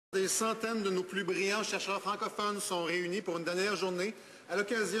Des centaines de nos plus brillants chercheurs francophones sont réunis pour une dernière journée à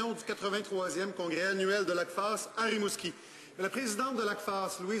l'occasion du 83e congrès annuel de l'ACFAS à Rimouski. Mais la présidente de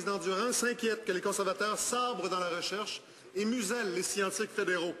l'ACFAS, Louise Dandurand, s'inquiète que les conservateurs sabrent dans la recherche et musellent les scientifiques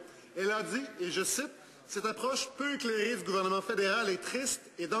fédéraux. Elle a dit, et je cite, « Cette approche peu éclairée du gouvernement fédéral est triste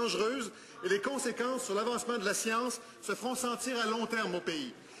et dangereuse et les conséquences sur l'avancement de la science se feront sentir à long terme au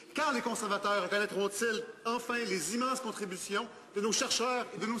pays. » Quand les conservateurs reconnaîtront-ils enfin les immenses contributions de nos chercheurs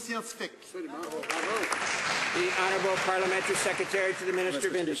et de nos scientifiques? The Honourable Parliamentary Secretary to the Minister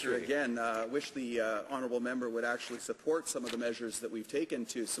of Industry. Again, wish the honourable member would actually support some of the measures that we've taken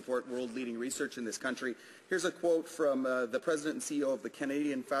to support world-leading research in this country. Here's a quote from the President and CEO of the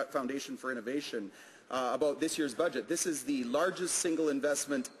Canadian Foundation for Innovation about this year's budget. This is the largest single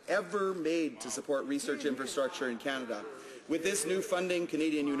investment ever made to support research infrastructure in Canada. With this new funding,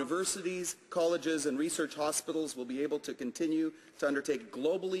 Canadian universities, colleges and research hospitals will be able to continue to undertake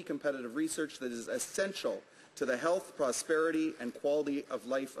globally competitive research that is essential to the health, prosperity and quality of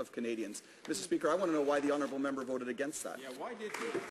life of Canadians. Mr. Speaker, I want to know why the honourable member voted against that. Yeah, why did he?